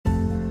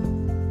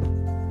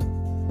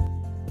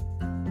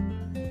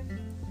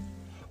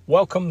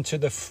Welcome to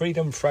the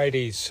Freedom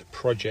Fridays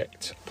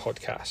Project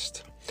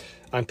podcast.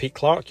 I'm Pete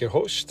Clark, your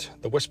host,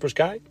 the Whispers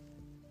Guy.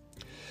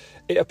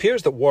 It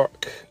appears that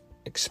work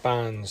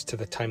expands to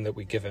the time that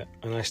we give it,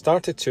 and I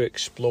started to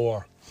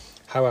explore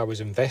how I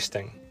was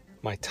investing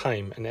my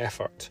time and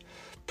effort,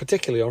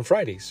 particularly on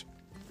Fridays.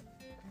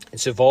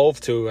 It's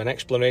evolved to an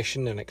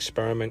exploration and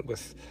experiment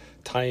with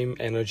time,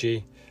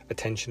 energy,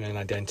 attention and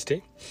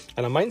identity,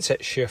 and a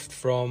mindset shift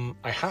from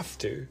I have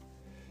to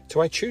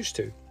I choose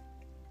to.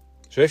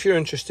 So if you're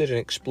interested in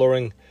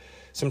exploring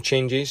some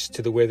changes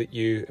to the way that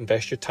you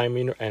invest your time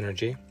and your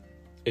energy,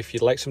 if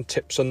you'd like some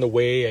tips on the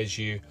way as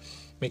you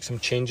make some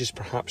changes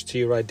perhaps to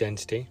your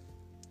identity,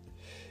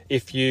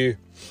 if you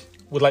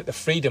would like the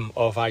freedom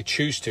of I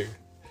choose to,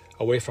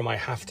 away from I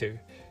have to,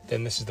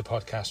 then this is the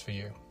podcast for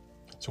you.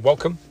 So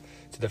welcome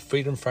to the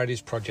Freedom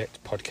Fridays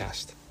Project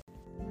podcast.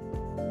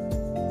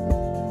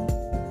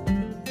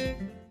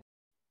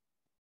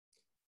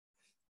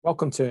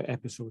 Welcome to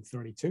episode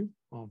 32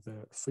 of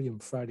the Freedom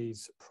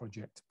Fridays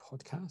Project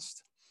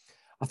podcast.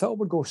 I thought I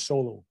would go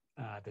solo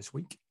this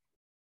week,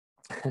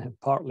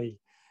 partly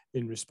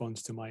in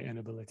response to my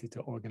inability to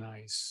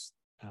organize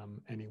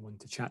anyone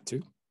to chat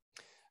to.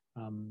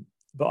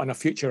 But on a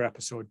future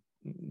episode,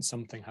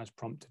 something has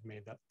prompted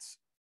me that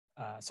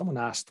someone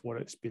asked what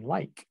it's been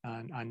like,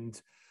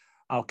 and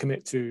I'll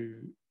commit to,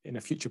 in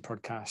a future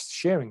podcast,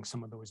 sharing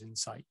some of those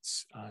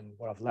insights and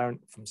what I've learned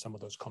from some of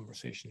those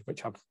conversations,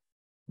 which I've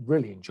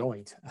really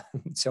enjoyed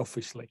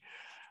selfishly.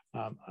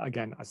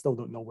 Again, I still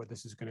don't know where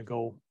this is going to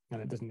go,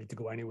 and it doesn't need to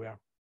go anywhere.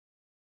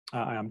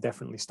 I am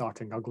definitely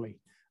starting ugly.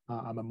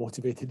 I'm a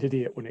motivated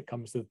idiot when it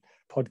comes to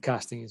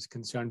podcasting is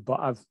concerned,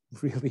 but I've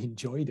really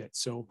enjoyed it.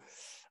 So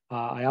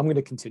I am going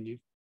to continue.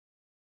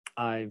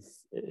 I've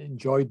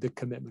enjoyed the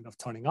commitment of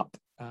turning up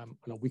on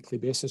a weekly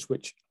basis,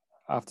 which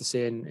I have to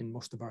say in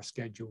most of our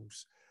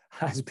schedules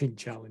has been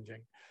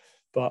challenging.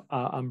 But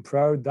I'm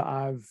proud that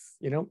I've,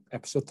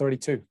 episode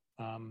 32.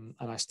 And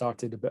I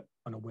started a bit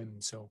on a whim.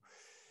 So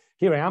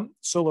here I am,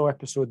 solo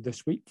episode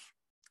this week.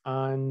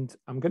 And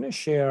I'm going to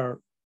share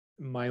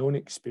my own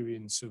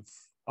experience of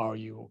Are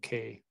You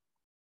OK?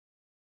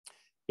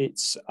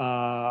 It's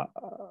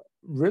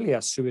really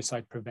a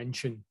suicide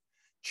prevention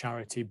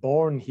charity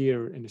born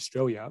here in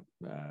Australia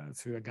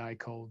through a guy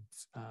called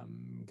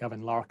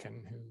Gavin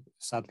Larkin, who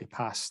sadly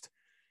passed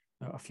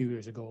a few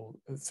years ago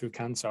through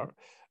cancer.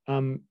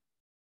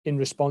 In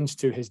response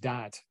to his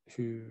dad,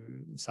 who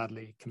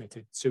sadly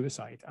committed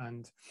suicide.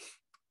 And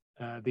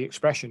the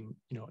expression,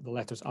 the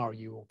letters Are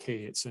You OK?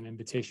 It's an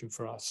invitation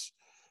for us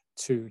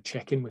to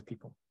check in with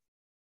people.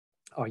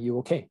 Are you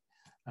okay?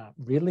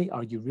 Really?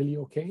 Are you really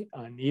okay?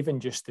 And even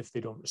just if they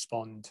don't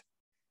respond,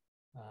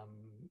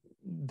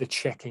 the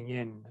checking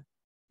in,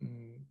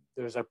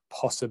 there's a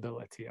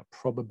possibility, a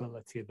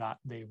probability that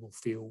they will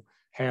feel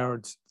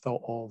heard,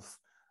 thought of,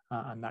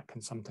 and that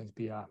can sometimes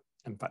be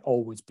in fact,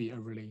 always be a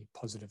really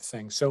positive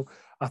thing. So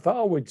I thought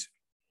I would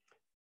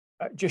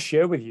just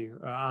share with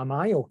you, am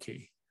I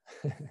okay?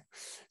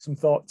 Some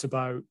thoughts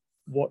about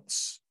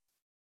what's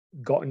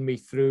gotten me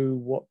through,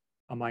 what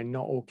am I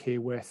not okay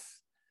with,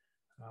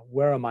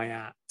 where am I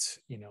at,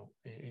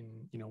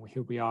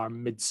 here we are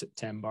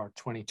mid-September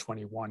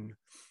 2021,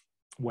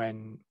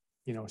 when,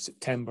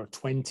 September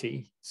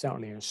 20,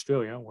 certainly in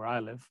Australia, where I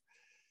live,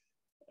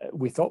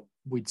 we thought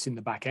we'd seen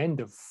the back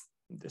end of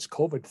this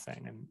COVID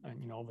thing,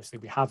 and obviously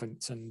we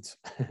haven't. And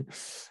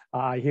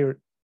I hear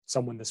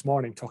someone this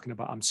morning talking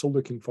about, I'm so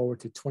looking forward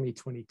to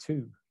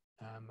 2022,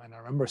 and I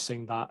remember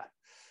saying that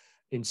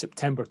in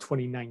September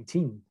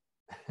 2019,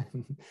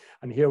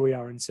 and here we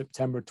are in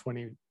September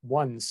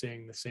 21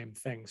 saying the same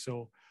thing.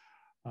 So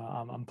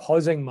I'm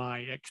pausing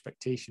my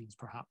expectations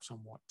perhaps on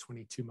what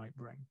 22 might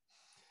bring,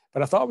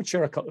 but I thought I would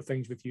share a couple of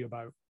things with you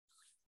about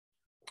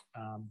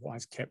what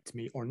has kept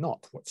me, or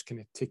not, what's kind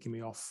of taking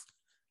me off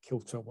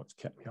kilter, what's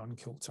kept me on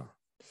kilter.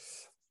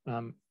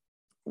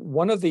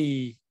 One of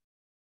the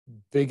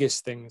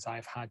biggest things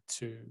I've had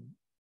to,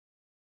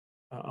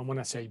 and when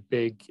I say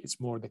big, it's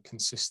more the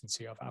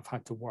consistency I've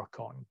had to work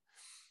on,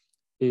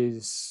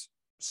 is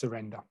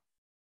surrender.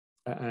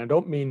 And I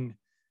don't mean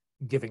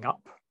giving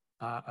up.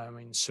 I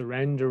mean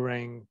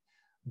surrendering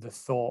the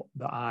thought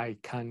that I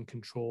can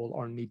control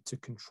or need to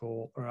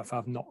control, or if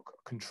I've not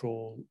got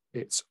control,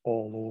 it's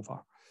all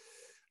over.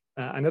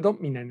 And I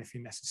don't mean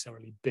anything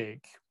necessarily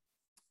big.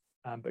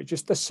 But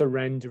just the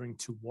surrendering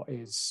to what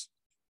is.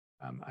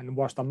 And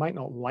whilst I might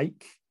not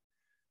like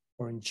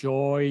or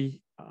enjoy,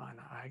 and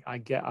I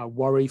get a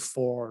worry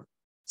for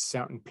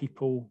certain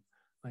people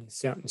and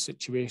certain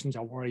situations,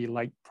 I worry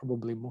like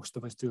probably most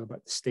of us do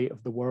about the state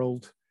of the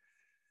world.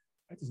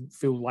 It doesn't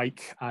feel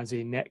like as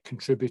a net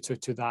contributor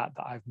to that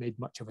I've made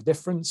much of a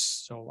difference.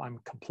 So I'm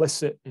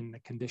complicit in the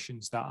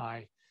conditions that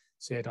I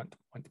say I don't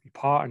want to be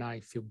part, and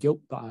I feel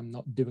guilt that I'm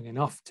not doing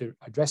enough to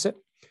address it.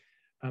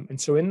 And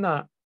so in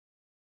that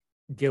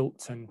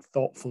guilt and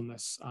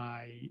thoughtfulness,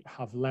 I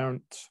have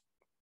learnt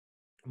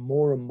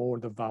more and more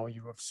the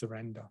value of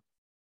surrender.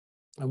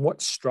 And what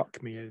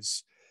struck me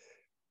is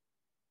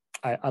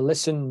I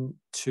listened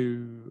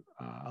to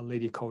a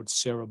lady called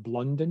Sarah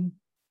Blunden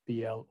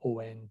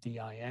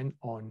BLONDIN,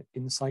 on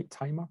Insight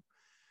Timer,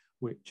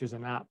 which is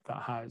an app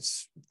that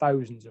has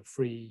thousands of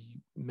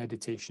free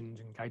meditations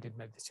and guided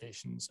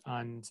meditations.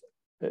 And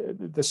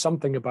there's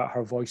something about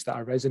her voice that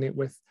I resonate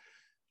with.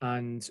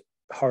 And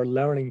her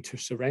learning to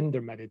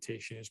surrender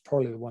meditation is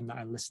probably the one that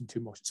I listen to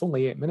most. It's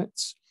only 8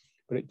 minutes,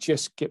 but it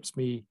just gets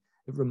me,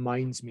 it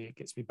reminds me, it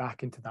gets me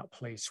back into that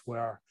place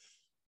where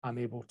I'm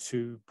able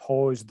to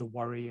pause the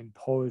worry and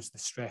pause the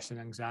stress and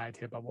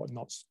anxiety about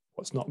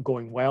what's not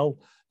going well,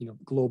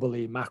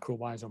 globally,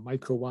 macro-wise or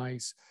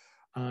micro-wise,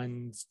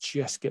 and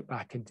just get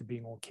back into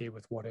being okay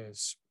with what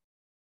is.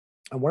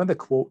 And one of the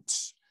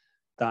quotes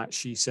that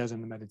she says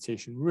in the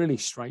meditation really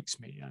strikes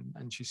me.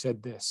 And she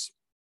said this: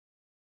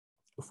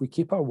 if we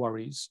keep our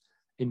worries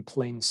in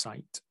plain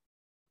sight,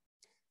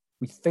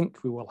 we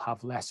think we will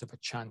have less of a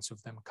chance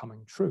of them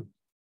coming true.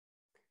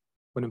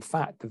 When in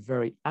fact, the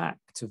very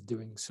act of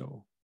doing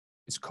so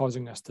is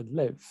causing us to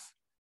live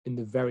in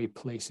the very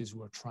places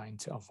we're trying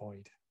to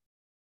avoid.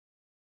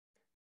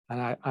 And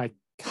I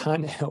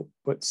can't help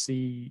but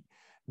see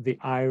the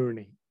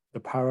irony, the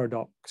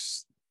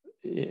paradox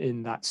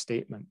in that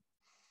statement,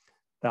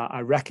 that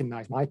I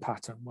recognize my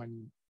pattern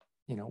when,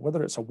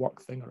 whether it's a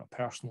work thing or a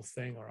personal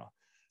thing or a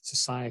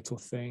societal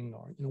thing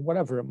or,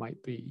 whatever it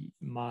might be,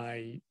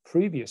 my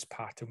previous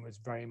pattern was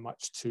very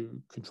much to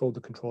control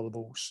the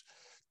controllables,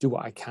 do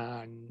what I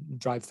can,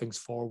 drive things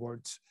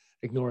forward,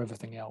 ignore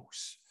everything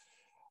else.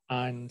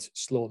 And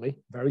slowly,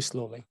 very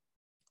slowly,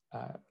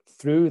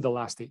 through the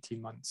last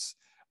 18 months,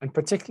 and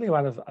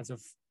particularly as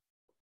I've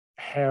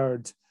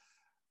heard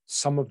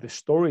some of the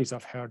stories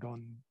I've heard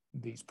on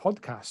these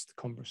podcast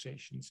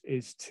conversations,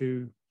 is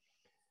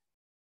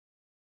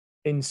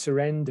in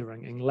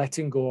surrendering and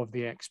letting go of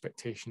the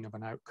expectation of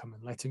an outcome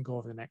and letting go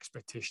of an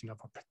expectation of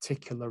a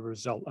particular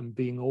result and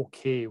being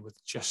okay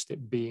with just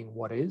it being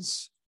what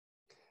is.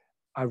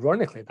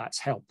 Ironically, that's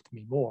helped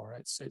me more.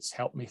 It's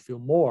helped me feel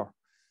more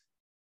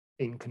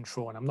in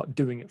control. And I'm not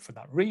doing it for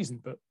that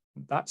reason, but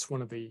that's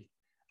one of the,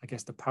 I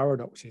guess, the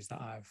paradoxes that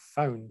I've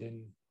found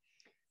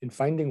in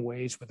finding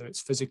ways, whether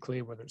it's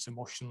physically, whether it's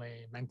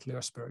emotionally, mentally,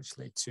 or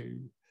spiritually,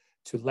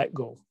 to let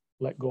go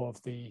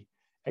of the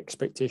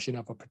expectation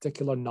of a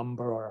particular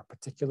number or a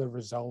particular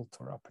result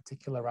or a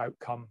particular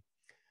outcome,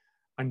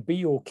 and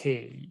be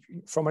okay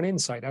from an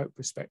inside out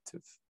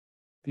perspective,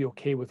 be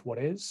okay with what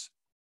is.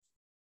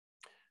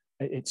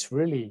 It's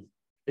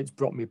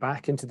brought me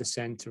back into the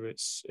center.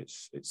 It's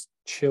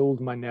chilled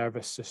my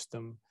nervous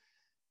system.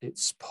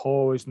 It's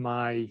paused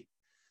my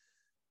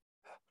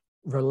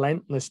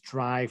relentless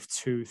drive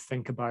to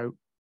think about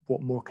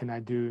what more can I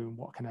do and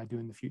what can I do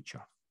in the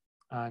future.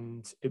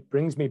 And it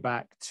brings me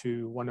back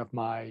to one of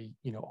my,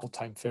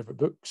 all-time favorite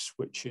books,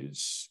 which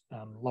is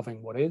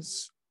Loving What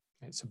Is.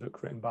 It's a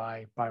book written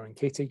by Byron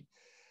Katie.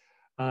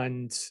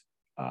 And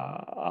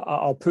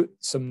I'll put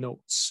some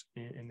notes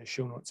in the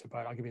show notes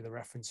about it. I'll give you the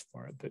reference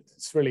for it. But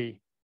it's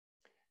really,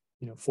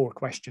 4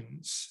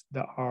 questions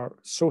that are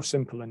so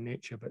simple in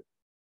nature, but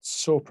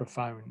so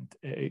profound.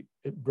 It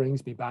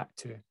brings me back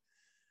to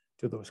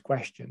those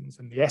questions.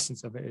 And the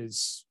essence of it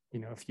is,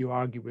 if you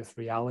argue with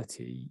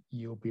reality,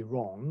 you'll be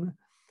wrong,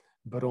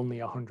 but only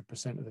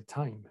 100% of the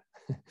time.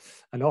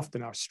 And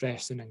often our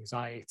stress and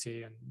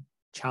anxiety and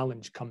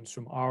challenge comes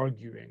from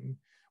arguing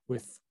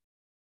with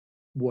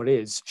what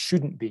is,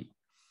 shouldn't be.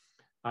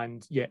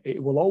 And yet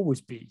it will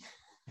always be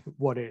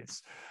what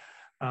is.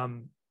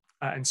 And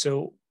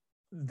so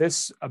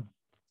this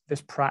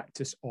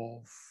practice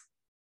of,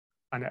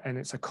 and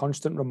it's a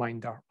constant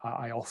reminder,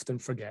 I often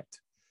forget,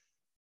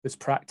 this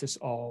practice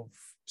of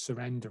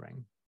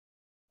surrendering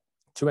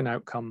to an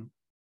outcome,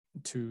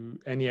 to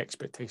any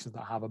expectations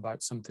that I have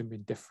about something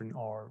being different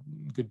or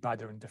good,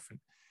 bad, or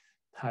indifferent,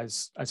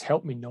 has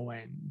helped me no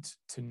end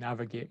to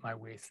navigate my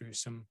way through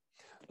some,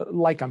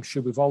 like I'm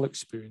sure we've all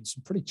experienced,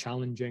 some pretty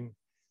challenging,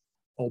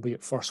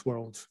 albeit first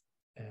world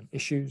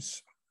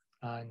issues.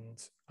 And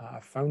I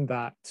found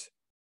that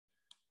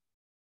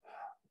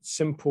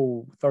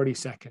simple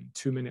 30-second,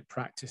 2-minute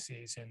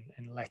practices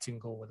in letting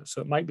go with it. So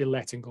it might be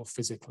letting go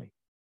physically,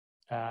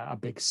 a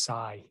big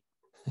sigh,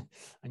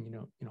 and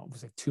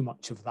obviously too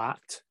much of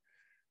that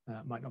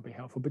might not be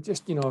helpful, but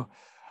just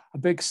a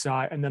big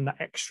sigh, and then the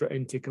extra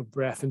intake of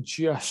breath, and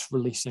just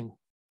releasing,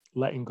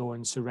 letting go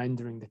and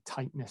surrendering the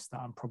tightness that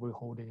I'm probably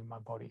holding in my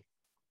body,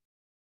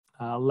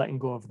 letting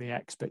go of the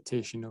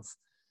expectation of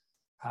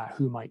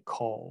who might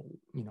call,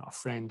 a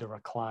friend or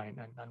a client,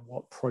 and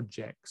what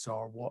projects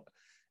or what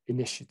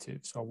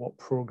initiatives or what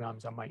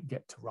programs I might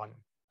get to run,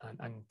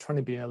 and trying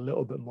to be a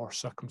little bit more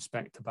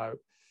circumspect about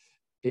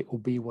it will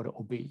be what it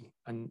will be.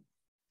 And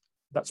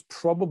that's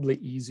probably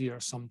easier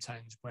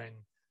sometimes when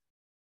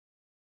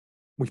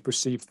we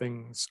perceive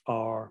things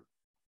are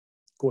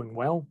going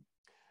well.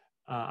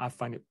 I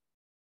find it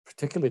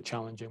particularly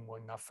challenging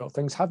when I felt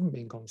things haven't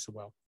been going so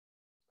well,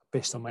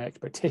 based on my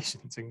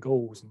expectations and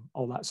goals and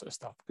all that sort of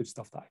stuff, good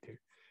stuff that I do.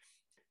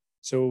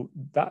 So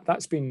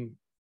that's been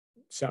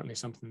certainly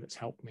something that's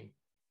helped me,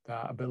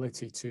 the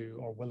ability to,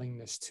 or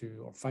willingness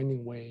to, or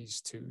finding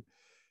ways to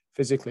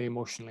physically,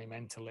 emotionally,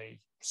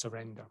 mentally,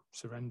 surrender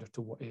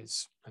to what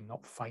is and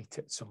not fight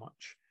it so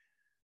much.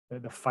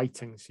 The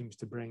fighting seems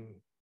to bring,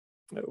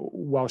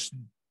 whilst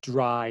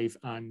drive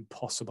and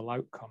possible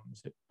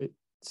outcomes, it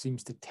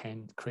seems to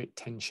create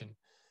tension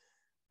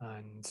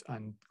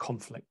and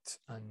conflict.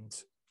 And,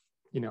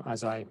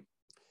 as I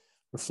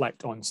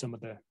reflect on some of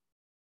the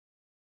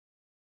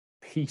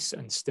peace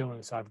and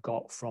stillness I've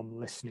got from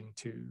listening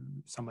to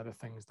some of the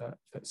things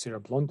that Sarah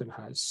Blondin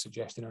has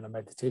suggested in her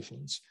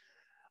meditations,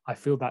 I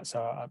feel that's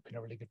been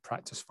a really good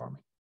practice for me.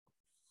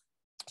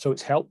 So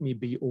it's helped me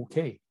be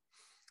okay,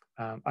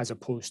 as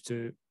opposed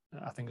to,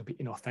 I think it'd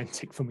be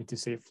inauthentic for me to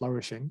say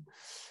flourishing.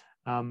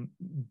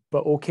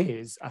 But okay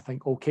is, I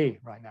think, okay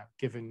right now,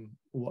 given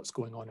what's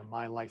going on in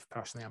my life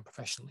personally and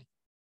professionally.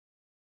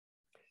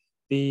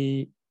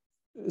 The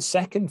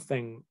second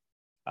thing,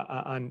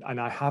 and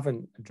I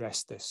haven't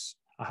addressed this,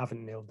 I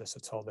haven't nailed this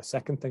at all. The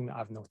second thing that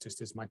I've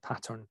noticed is my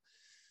pattern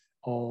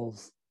of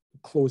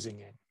closing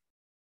in,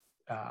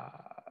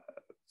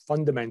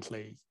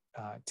 fundamentally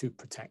to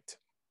protect.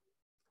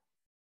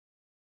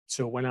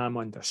 So when I'm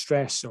under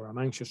stress or I'm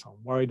anxious or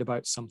I'm worried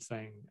about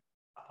something,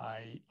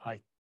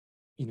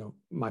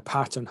 my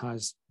pattern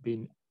has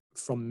been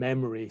from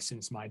memory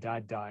since my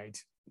dad died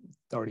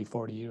 30,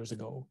 40 years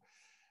ago,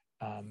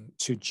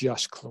 to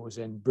just close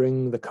in,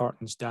 bring the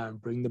curtains down,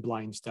 bring the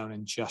blinds down,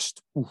 and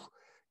just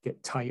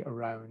get tight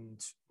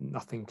around.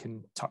 Nothing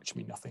can touch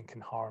me, nothing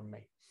can harm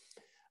me.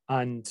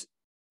 And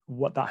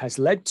what that has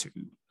led to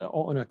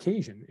on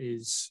occasion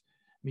is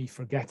me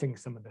forgetting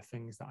some of the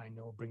things that I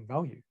know bring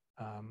value,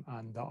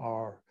 and that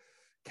are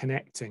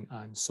connecting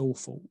and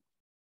soulful.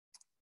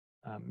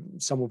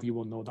 Some of you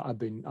will know that I've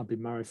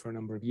been married for a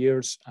number of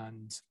years,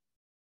 and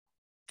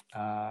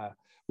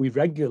we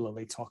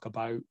regularly talk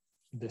about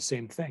the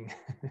same thing,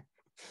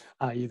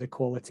 i.e. the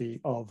quality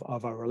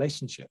of our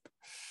relationship.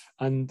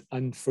 And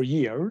for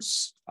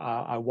years,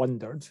 I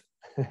wondered,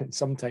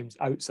 sometimes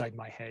outside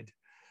my head,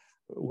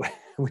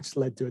 which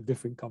led to a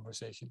different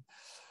conversation.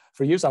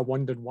 For years, I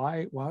wondered,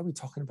 why are we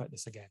talking about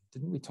this again?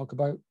 Didn't we talk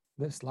about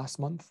this last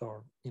month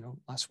or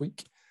last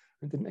week?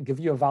 Didn't I give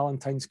you a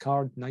Valentine's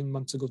card 9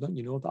 months ago? Don't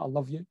you know that I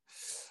love you?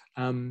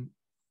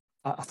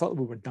 I thought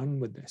we were done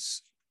with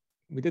this.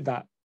 We did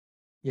that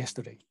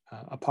yesterday.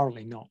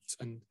 Apparently not.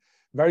 And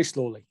very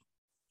slowly,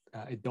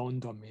 it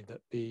dawned on me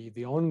that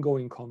the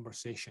ongoing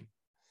conversation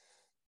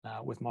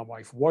with my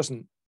wife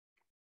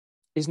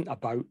isn't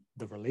about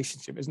the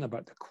relationship, isn't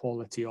about the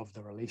quality of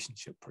the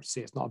relationship per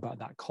se. It's not about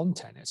that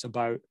content. It's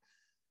about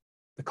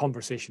the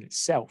conversation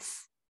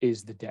itself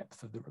is the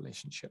depth of the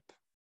relationship.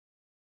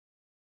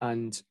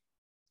 And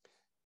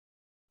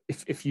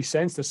if you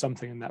sense there's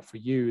something in that for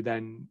you,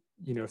 then,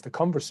 if the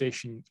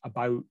conversation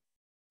about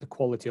the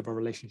quality of a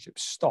relationship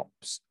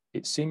stops,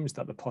 it seems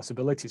that the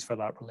possibilities for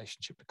that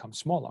relationship become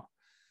smaller.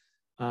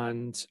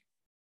 And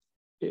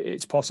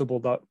it's possible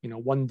that,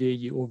 one day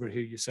you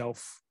overhear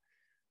yourself,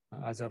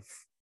 as I've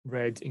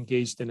read,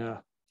 engaged in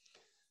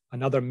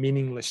another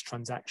meaningless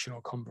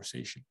transactional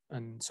conversation.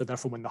 And so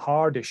therefore, when the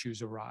hard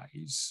issues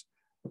arise,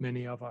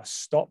 many of us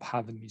stop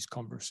having these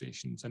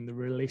conversations and the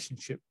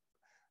relationship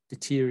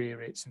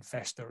deteriorates and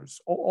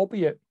festers,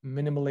 albeit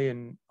minimally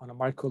and on a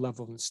micro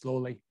level and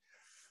slowly,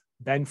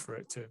 then for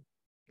it to,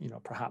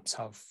 perhaps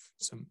have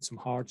some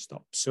hard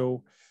stops.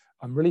 So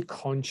I'm really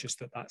conscious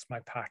that that's my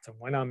pattern.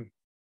 When I'm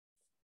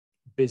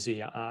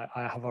busy, I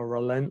have a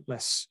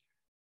relentless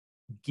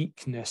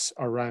geekness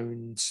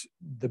around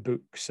the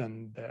books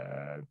and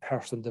the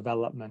personal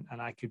development,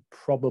 and I could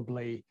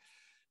probably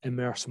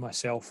immerse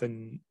myself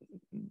in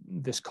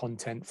this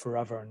content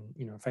forever.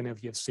 And if any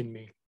of you have seen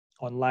me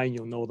online,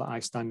 you'll know that I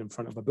stand in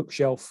front of a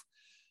bookshelf.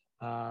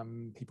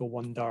 People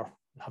wonder,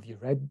 have you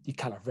read? You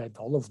can't have read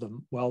all of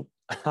them. Well,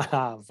 I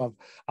have.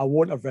 I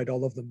won't have read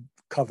all of them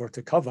cover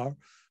to cover,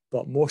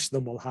 but most of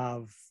them will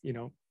have,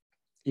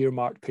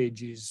 earmarked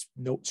pages,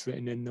 notes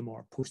written in them,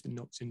 or post-it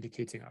notes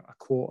indicating a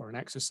quote or an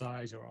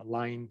exercise or a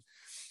line.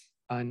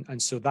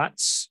 And so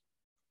that's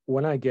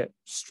when I get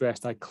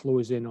stressed, I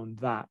close in on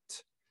that,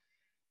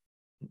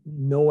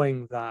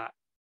 knowing that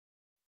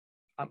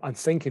I'm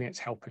thinking it's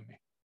helping me.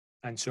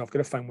 And so I've got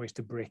to find ways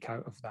to break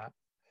out of that,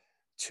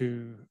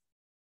 to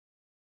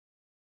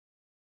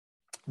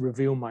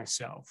reveal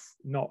myself,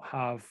 not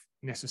have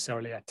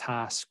necessarily a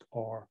task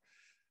or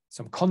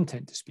some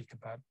content to speak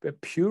about,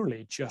 but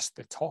purely just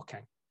the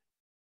talking.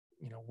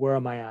 Where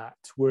am I at?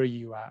 Where are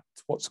you at?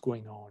 What's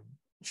going on?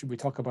 Should we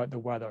talk about the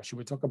weather? Should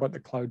we talk about the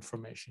cloud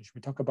formation? Should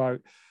we talk about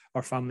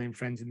our family and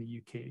friends in the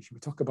UK? Should we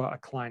talk about a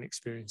client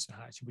experience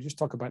I had? Should we just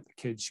talk about the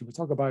kids? Should we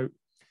talk about,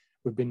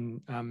 we've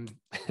been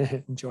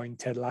enjoying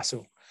Ted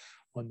Lasso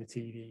on the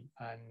TV,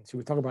 and should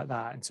we talk about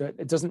that? And so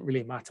it doesn't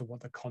really matter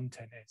what the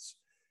content is.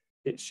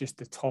 It's just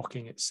the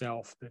talking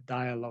itself, the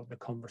dialogue, the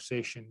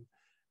conversation,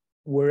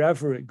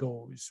 wherever it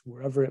goes,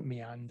 wherever it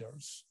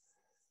meanders,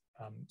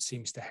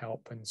 seems to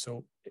help. And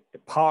so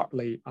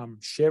partly I'm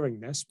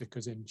sharing this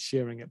because in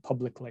sharing it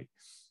publicly,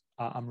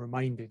 I'm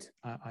reminded,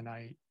 and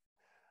I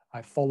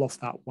fall off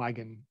that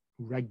wagon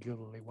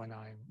regularly when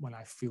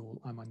I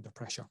feel I'm under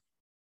pressure.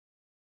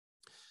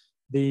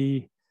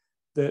 The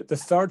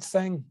third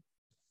thing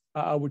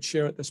I would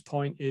share at this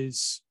point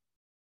is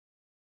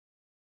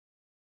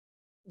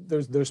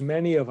there's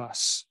many of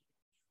us,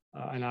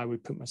 and I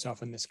would put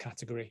myself in this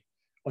category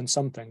on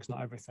some things,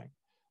 not everything,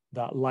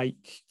 that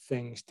like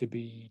things to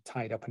be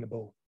tied up in a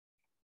bow.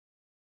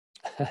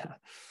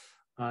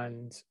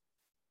 And,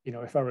 you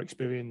know, if our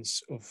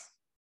experience of,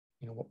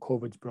 you know, what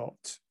COVID's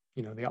brought,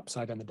 you know, the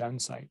upside and the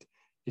downside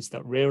is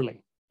that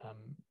rarely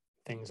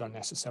things are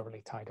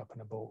necessarily tied up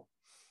in a bow.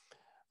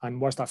 And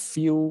whilst I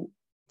feel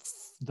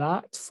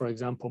that, for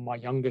example, my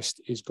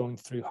youngest is going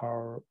through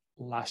her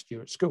last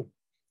year at school,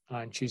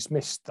 and she's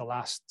missed the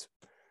last,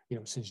 you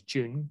know, since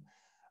June,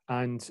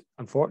 and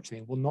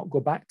unfortunately will not go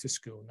back to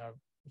school. Now,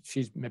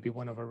 she's maybe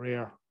one of a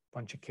rare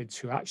bunch of kids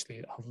who actually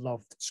have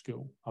loved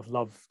school, have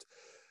loved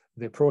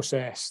the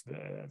process,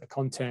 the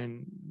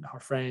content, her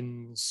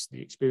friends,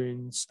 the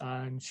experience,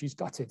 and she's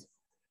gutted.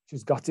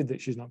 She's gutted that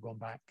she's not gone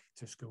back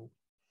to school.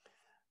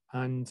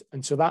 And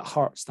so that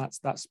hurts.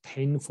 That's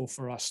painful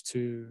for us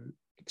to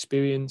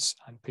experience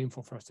and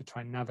painful for us to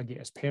try and navigate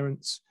as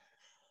parents.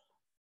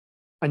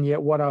 And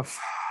yet what I've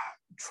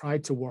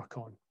tried to work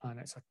on, and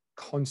it's a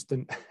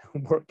constant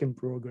work in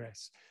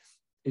progress,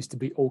 is to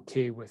be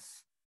okay with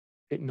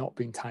it not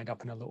being tied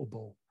up in a little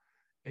bow.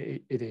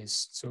 It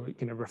is. So it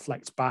kind of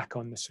reflects back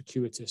on the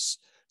circuitous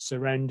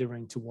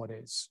surrendering to what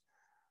is,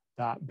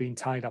 that being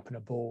tied up in a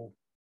bow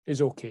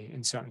is okay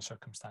in certain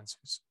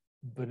circumstances.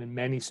 But in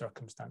many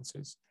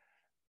circumstances,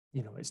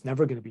 you know, it's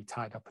never going to be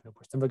tied up in a bow.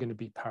 It's never going to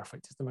be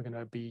perfect. It's never going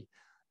to be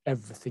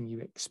everything you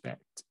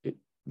expect.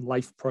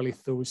 Life probably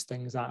throws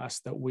things at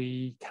us that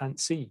we can't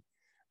see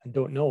and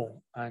don't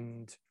know.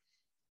 And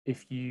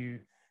if you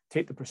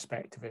take the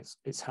perspective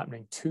it's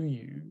happening to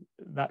you,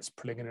 that's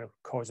probably going to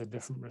cause a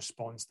different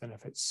response than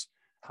if it's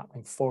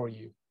happening for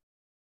you.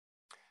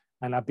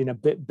 And I've been a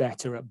bit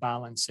better at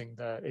balancing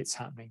the it's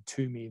happening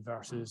to me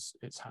versus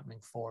it's happening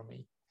for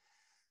me.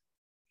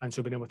 And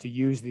so being able to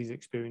use these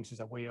experiences as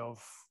a way of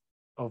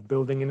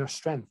building inner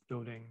strength,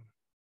 building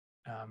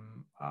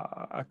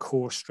a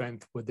core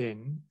strength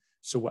within.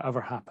 So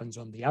whatever happens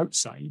on the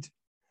outside,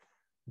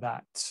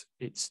 that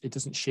it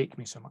doesn't shake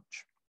me so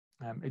much.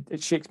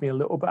 It shakes me a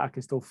little bit. I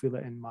can still feel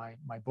it in my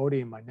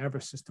body and my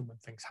nervous system when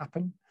things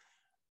happen,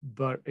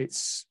 but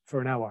it's for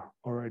an hour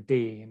or a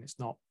day, and it's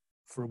not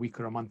for a week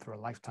or a month or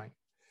a lifetime.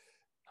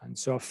 And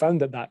so I've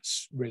found that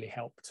that's really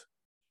helped.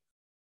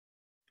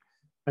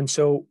 And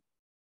so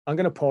I'm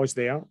going to pause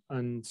there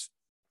and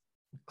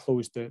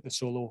close the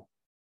solo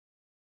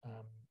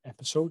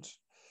episode.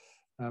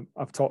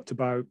 I've talked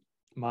about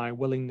my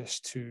willingness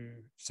to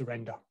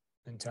surrender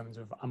in terms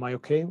of, am I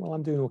okay? Well,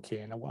 I'm doing okay.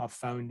 And what I've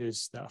found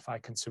is that if I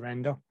can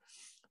surrender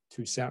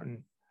to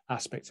certain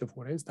aspects of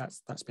what is,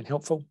 that's been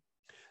helpful.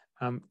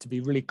 To be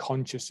really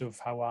conscious of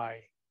how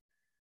I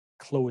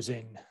close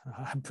in.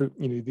 I put,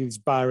 you know, these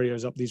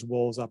barriers up, these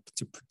walls up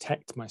to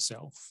protect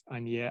myself,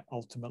 and yet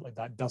ultimately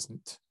that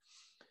doesn't.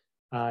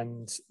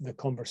 And the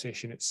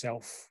conversation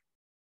itself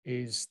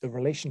is the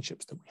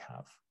relationships that we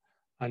have,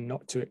 and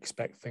not to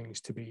expect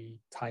things to be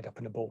tied up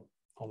in a bow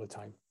all the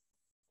time.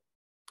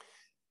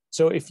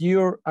 So if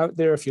you're out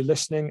there, if you're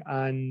listening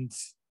and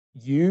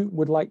you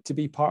would like to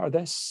be part of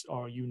this,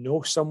 or you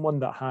know someone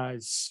that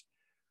has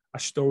a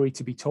story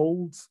to be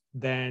told,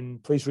 then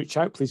please reach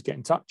out, please get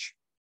in touch.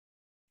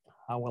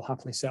 I will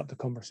happily set up the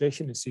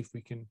conversation and see if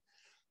we can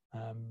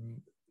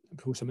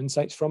pull some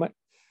insights from it.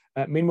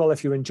 Meanwhile,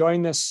 if you're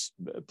enjoying this,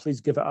 please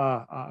give it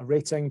a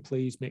rating,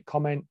 please make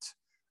comment,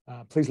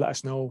 please let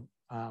us know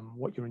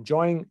what you're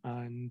enjoying,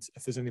 and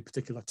if there's any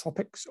particular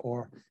topics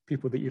or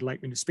people that you'd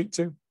like me to speak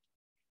to,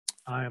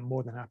 I am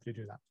more than happy to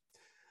do that.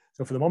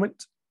 So for the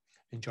moment,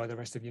 enjoy the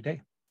rest of your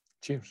day.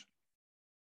 Cheers.